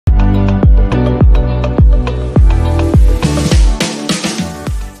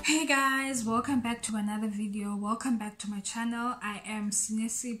Welcome back to another video. Welcome back to my channel. I am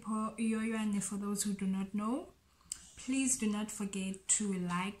Sinesipho, Yoywane for those who do not know. Please do not forget to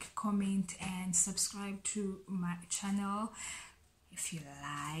like, comment and subscribe to my channel if you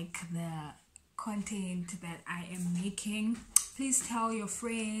like the content that I am making. Please tell your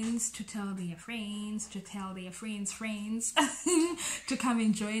friends to tell their friends to tell their friends to come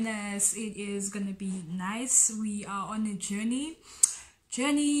and join us. It is gonna be nice. We are on a journey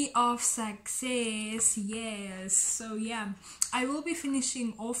of success. Yes, so yeah, I will be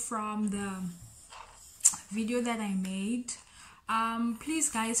finishing off from the video that I made. Please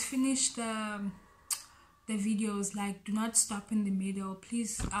guys, finish the videos, like do not stop in the middle.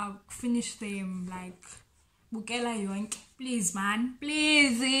 Please finish them, like bukela yonke, please man,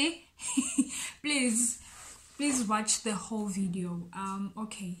 please please watch the whole video.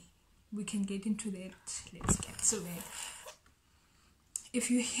 Okay, we can get into that. Let's get to it. If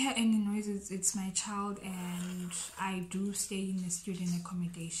you hear any noises, it's my child, and I do stay in a student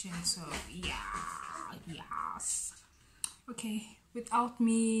accommodation, so yes. Okay, without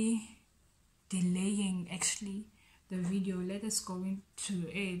me delaying actually the video, let us go into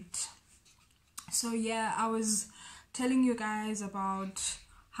it. So yeah, I was telling you guys about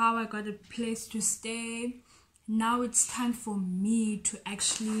how I got a place to stay. Now it's time for me to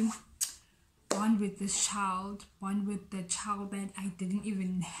actually bond with this child, bond with the child that I didn't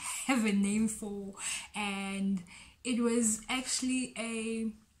even have a name for. And it was actually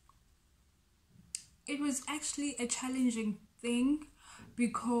a challenging thing,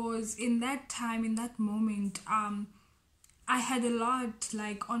 because in that time, in that moment, I had a lot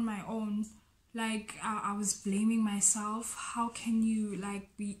like on my own. Like I was blaming myself. How can you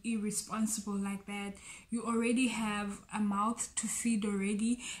like be irresponsible like that? You already have a mouth to feed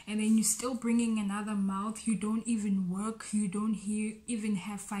already, and then you're still bringing another mouth. You don't even work. You don't even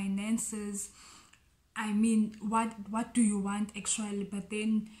have finances. I mean, what do you want actually? But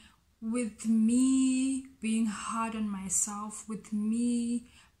then with me being hard on myself, with me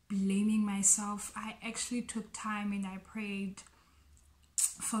blaming myself, I actually took time and I prayed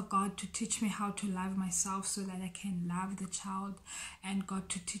for God to teach me how to love myself so that I can love the child, and God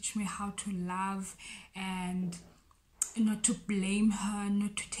to teach me how to love and not to blame her,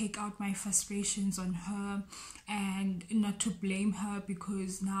 not to take out my frustrations on her, and not to blame her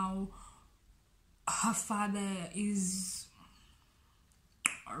because now her father is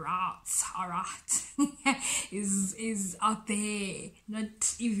alright is out there,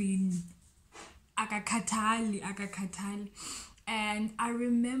 not even akakhatali. And I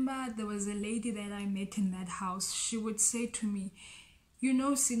remember there was a lady that I met in that house. She would say to me, you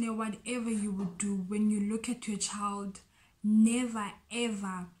know, Sine, whatever you would do, when you look at your child, never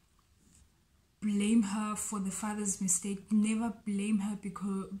ever blame her for the father's mistake. Never blame her,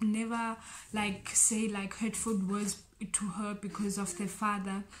 because never like say like hurtful words to her because of the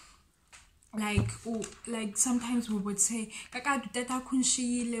father. Like, oh, like sometimes we would say,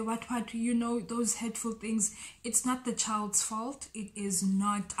 what, you know, those hurtful things. It's not the child's fault. It is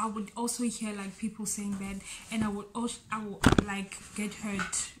not. I would also hear like people saying that, and I would like get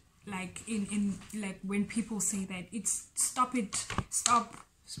hurt like in like when people say that. It's stop,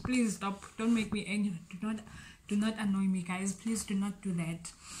 please stop. Don't make me angry. Do not annoy me, guys. Please do not do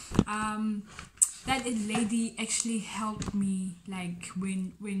that. That lady actually helped me, like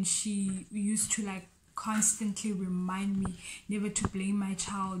when she used to like constantly remind me never to blame my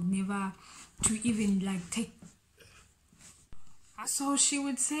child, never to even like take. So she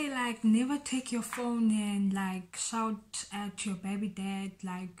would say like, never take your phone and like shout at your baby dad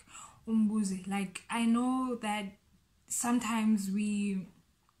like umbuze. Like, I know that sometimes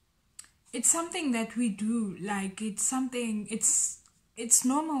it's something that we do, like it's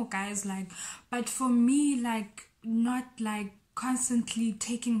normal, guys, like, but for me, like, not like constantly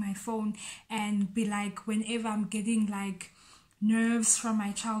taking my phone and be like, whenever I'm getting like nerves from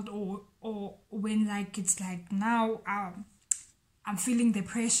my child, or when like it's like now I'm feeling the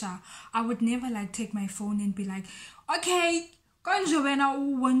pressure, I would never like take my phone and be like, okay,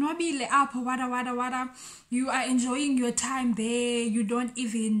 you are enjoying your time there, you don't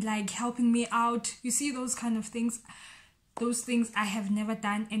even like helping me out. You see, those kind of things. Those things I have never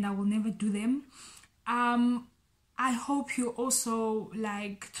done, and I will never do them. I hope you also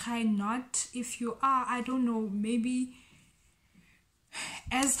like try not. If you are, I don't know, maybe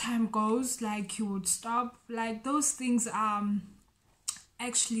as time goes, like you would stop. Like those things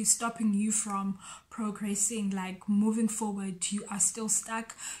actually stopping you from progressing, like moving forward. You are still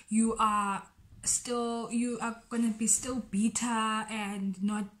stuck. You are gonna be still bitter and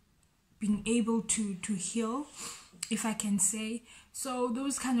not being able to heal. if I can say. So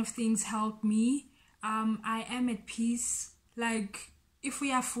those kind of things help me. I am at peace. Like, if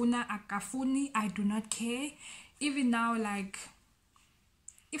we are funa akafuni, I do not care. Even now, like,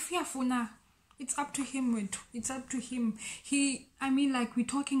 if we are funa, it's up to him. It's up to him. I mean, like, we're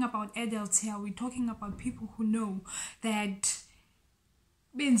talking about adults here. We're talking about people who know that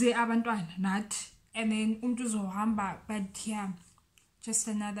benze abantwana nathi, and then umuntu uzohamba. But yeah, just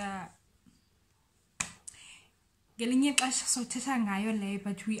another gelinye ixesha sothetha ngayo le,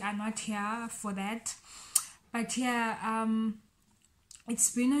 but we are not here for that. But yeah,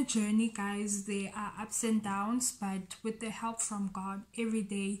 it's been a journey, guys. There are ups and downs, but with the help from God, every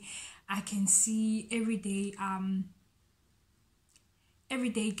day I can see every day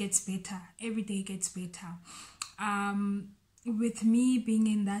gets better. Every day gets better. With me being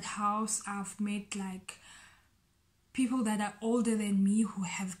in that house, I've met like people that are older than me who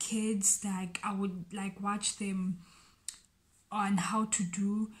have kids. Like, I would like watch them on how to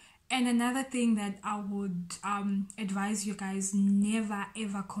do. And another thing that I would advise you guys, never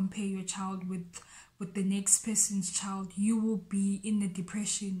ever compare your child with the next person's child. You will be in a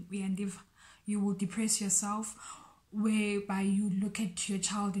depression, and if you will depress yourself, whereby you look at your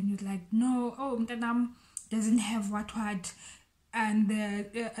child and you're like, no, oh, mtanam doesn't have what, and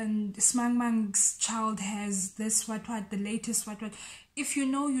and Smangmang's child has this what, the latest what. If you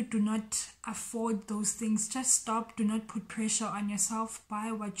know you do not afford those things, just stop. Do not put pressure on yourself.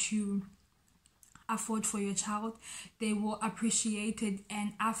 Buy what you afford for your child. They will appreciate it,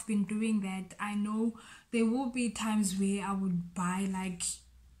 and I've been doing that. I know there will be times where I would buy, like,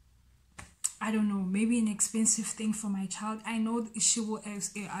 I don't know, maybe an expensive thing for my child. I know she will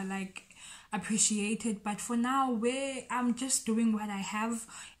like appreciate it, but for now, where I'm just doing what I have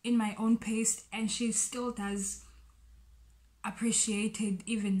in my own pace, and she still does appreciate it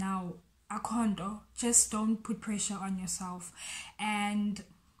even now. Akondo, just don't put pressure on yourself. And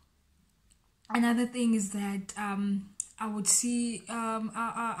another thing is that I would see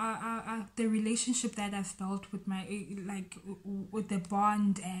the relationship that I've built with my, like, with the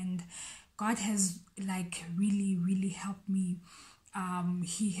bond, and God has like really helped me.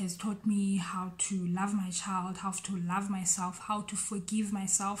 He has taught me how to love my child, how to love myself, how to forgive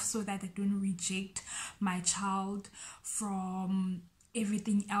myself, so that I don't reject my child from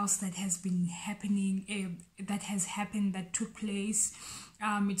everything else that has been happening, that took place.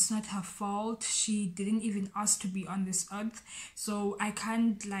 It's not her fault. She didn't even ask to be on this earth, so I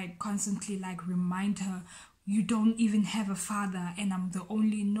can't like constantly like remind her, you don't even have a father and I'm the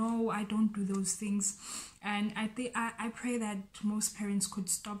only. No, I don't do those things. And I pray that most parents could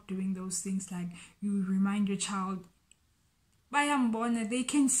stop doing those things. Like, you remind your child, they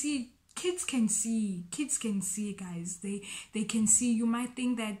can see. Kids can see, guys. They can see. You might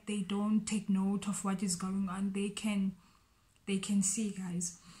think that they don't take note of what is going on. They can see,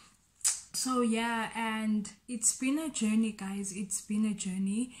 guys. So yeah, and it's been a journey, guys. It's been a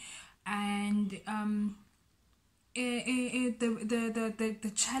journey. And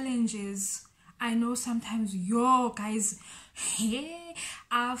the challenge is, I know sometimes, guys,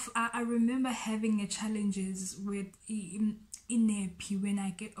 I remember having challenges with Inepi when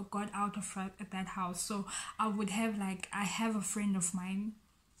I got out of that house. So I would have I have a friend of mine.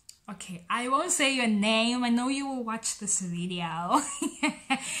 Okay, I won't say your name. I know you will watch this video.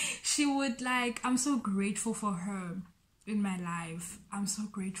 She would I'm so grateful for her in my life. I'm so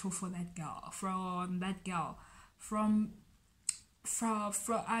grateful for that girl.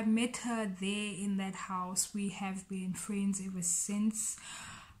 I met her there in that house. We have been friends ever since.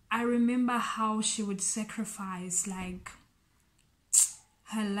 I remember how she would sacrifice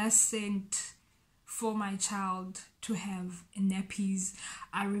her last cent for my child to have nappies.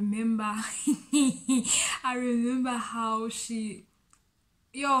 I remember how she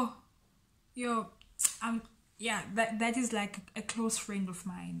that is a close friend of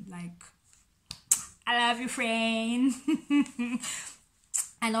mine. I love you, friend.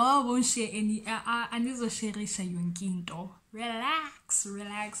 I know I won't share any. I need to share yonkinto. Relax.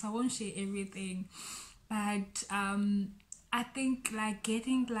 I won't share everything, but I think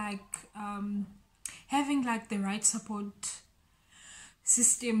getting having the right support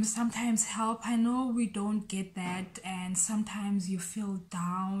system sometimes help. I know we don't get that, and sometimes you feel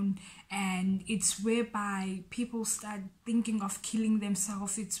down, and it's whereby people start thinking of killing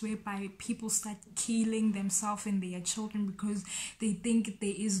themselves. It's whereby people start killing themselves and their children because they think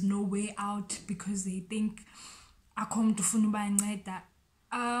there is no way out, because they think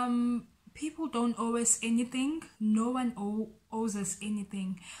people don't owe us anything. No one owes us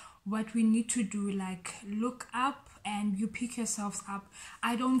anything. What we need to do, look up and you pick yourselves up.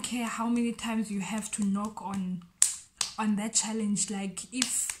 I don't care how many times you have to knock on on that challenge, like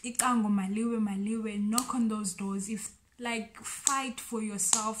if ikango maliwe, knock on those doors, if like fight for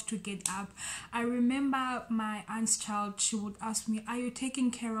yourself to get up. I remember my aunt's child, she would ask me, are you taking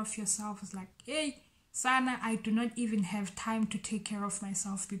care of yourself? I was like, hey Sana, I do not even have time to take care of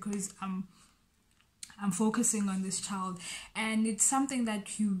myself because I'm focusing on this child. And it's something that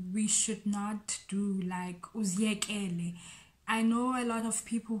we should not do, like uziyekele. I know a lot of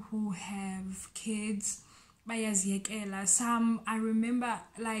people who have kids, bayaziyekela. Some, I remember,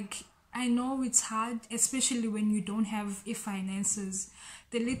 like, I know it's hard, especially when you don't have finances.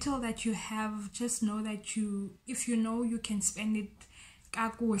 The little that you have, just know that if you know you can spend it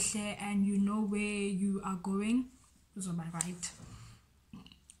kakuhle and you know where you are going, uzoba right.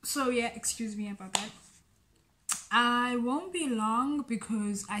 So yeah, excuse me about that. I won't be long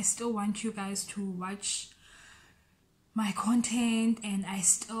because I still want you guys to watch my content, and I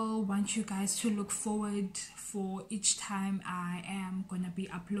still want you guys to look forward for each time I am gonna be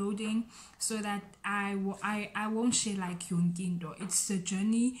uploading, so that I won't share like yonkindo. It's the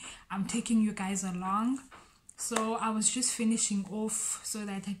journey. I'm taking you guys along. So I was just finishing off so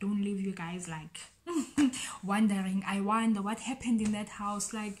that I don't leave you guys like wondering. I wonder what happened in that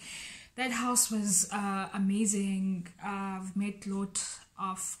house. Like, that house was amazing. I've met a lot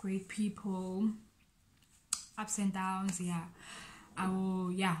of great people, ups and downs. Yeah,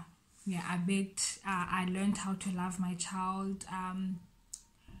 I bet I learned how to love my child.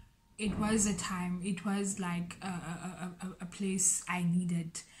 It was a time, it was like a place I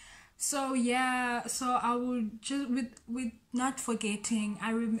needed. So yeah, so I will just with not forgetting,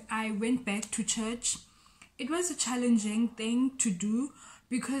 I went back to church. It was a challenging thing to do,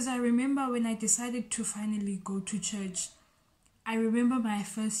 because I remember when I decided to finally go to church, I remember my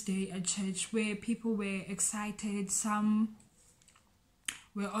first day at church where people were excited, some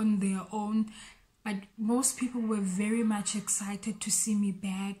were on their own, but most people were very much excited to see me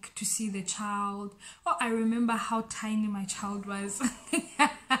back, to see the child. Oh, I remember how tiny my child was.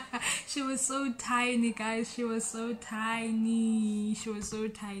 She was so tiny, guys. She was so tiny. She was so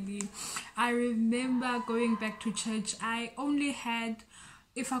tiny. I remember going back to church. I only had,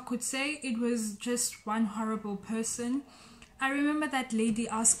 if I could say, it was just one horrible person. I remember that lady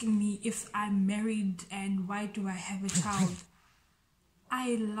asking me if I'm married and why do I have a child.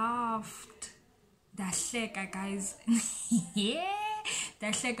 I laughed. Dahleka, guys. Yeah,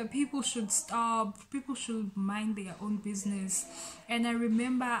 dahleka. People should stop. People should mind their own business. And I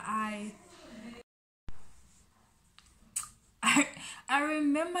remember I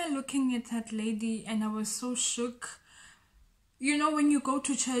remember looking at that lady and I was so shook. You know, when you go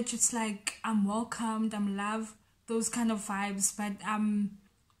to church, it's like I'm welcomed, I'm loved, those kind of vibes. But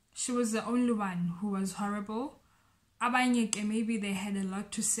she was the only one who was horrible. Abanye, maybe they had a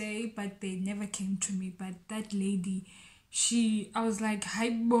lot to say, but they never came to me. But that lady, I was like,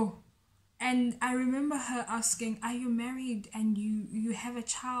 hi bo. And I remember her asking, are you married and you have a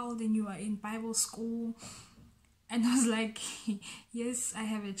child and you are in Bible school? And I was like, yes, I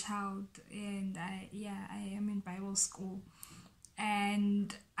have a child and I am in Bible school.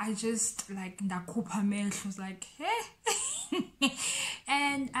 And I just like ndakupa mel, she was like, hey.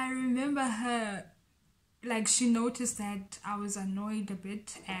 And I remember her, like, she noticed that I was annoyed a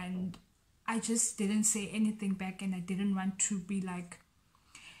bit and I just didn't say anything back, and I didn't want to be like,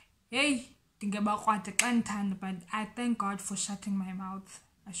 hey, but I thank God for shutting my mouth.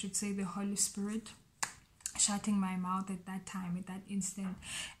 I should say the Holy Spirit shutting my mouth at that time, at that instant.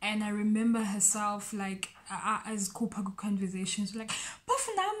 And I remember herself, like, as Kupaku conversations, like,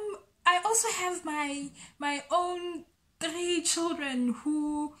 I also have my own 3 children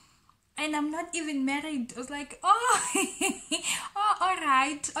who, and I'm not even married. I was like, oh, oh, all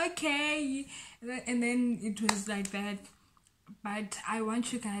right, okay. And then it was like that. But I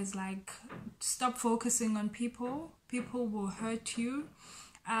want you guys, like, stop focusing on people. People will hurt you.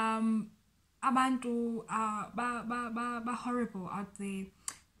 Abantu ba horrible out there.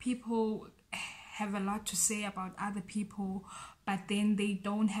 People have a lot to say about other people, but then they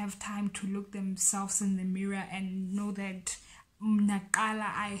don't have time to look themselves in the mirror and know that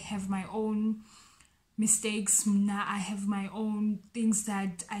I have my own mistakes, I have my own things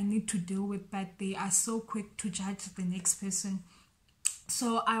that I need to deal with, but they are so quick to judge the next person.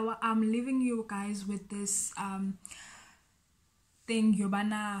 So I'm leaving you guys with this thing,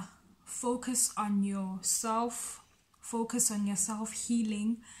 Yobana. Focus on yourself,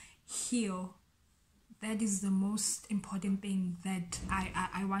 healing, heal. That is the most important thing that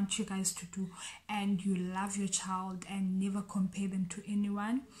I want you guys to do. And you love your child and never compare them to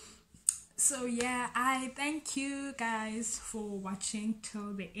anyone. So yeah, I thank you guys for watching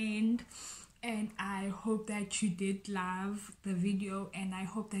till the end. and I hope that you did love the video, and I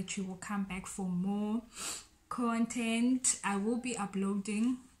hope that you will come back for more content. I will be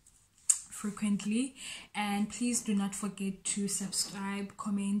uploading frequently, and please do not forget to subscribe,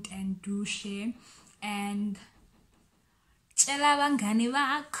 comment, and do share. And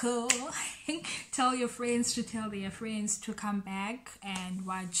tell your friends to tell their friends to come back and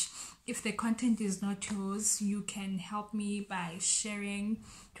watch. If the content is not yours, you can help me by sharing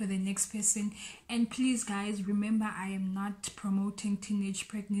to the next person. And please guys, remember, I am not promoting teenage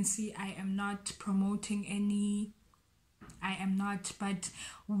pregnancy. I am not promoting but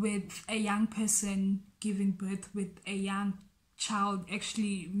with a young person giving birth, with a young child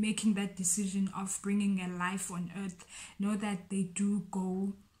actually making that decision of bringing a life on earth, know that they do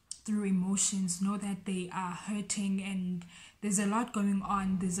go through emotions, know that they are hurting, and there's a lot going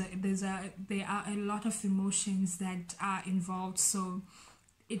on. There are a lot of emotions that are involved. So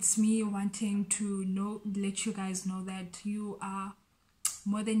it's me wanting to let you guys know that you are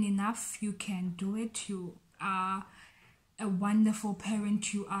more than enough. You can do it. You are a wonderful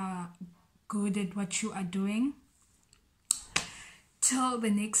parent. You are good at what you are doing. Till the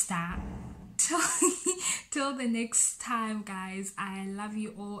next time, till the next time, guys, I love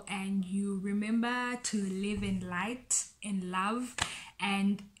you all, and you remember to live in light, in love,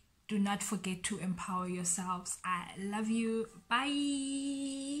 and do not forget to empower yourselves. I love you.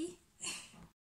 Bye.